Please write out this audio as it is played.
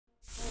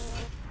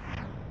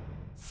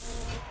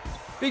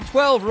Big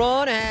 12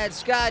 run had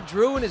Scott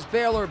Drew and his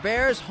Baylor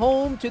Bears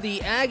home to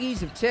the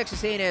Aggies of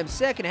Texas A&M.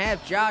 Second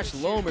half, Josh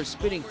Lomer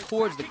spinning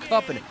towards the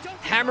cup and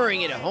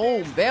hammering it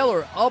home.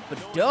 Baylor up a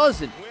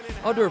dozen.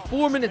 Under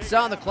 4 minutes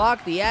on the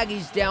clock, the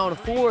Aggies down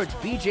 4. It's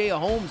B.J.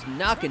 Holmes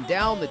knocking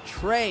down the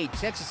tray.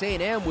 Texas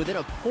A&M within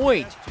a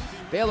point.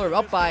 Baylor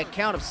up by a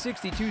count of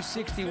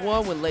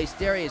 62-61 when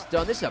Lacedarius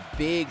done. This is a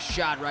big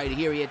shot right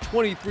here. He had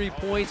 23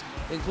 points,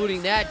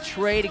 including that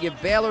tray to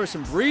give Baylor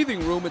some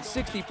breathing room at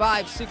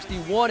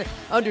 65-61.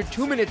 Under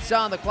 2 minutes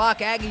on the clock,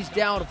 Aggies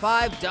down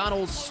 5.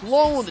 Donald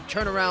Sloan, the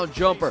turnaround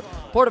jumper.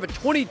 Part of a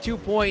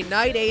 22-point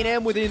night.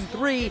 A&M within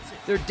 3.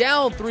 They're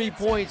down 3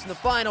 points in the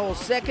final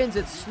seconds.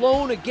 It's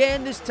Sloan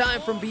again, this time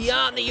from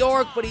beyond the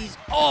arc, but he's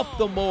off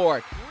the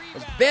mark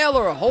as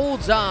Baylor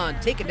holds on,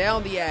 taking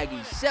down the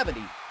Aggies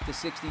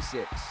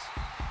 70-66.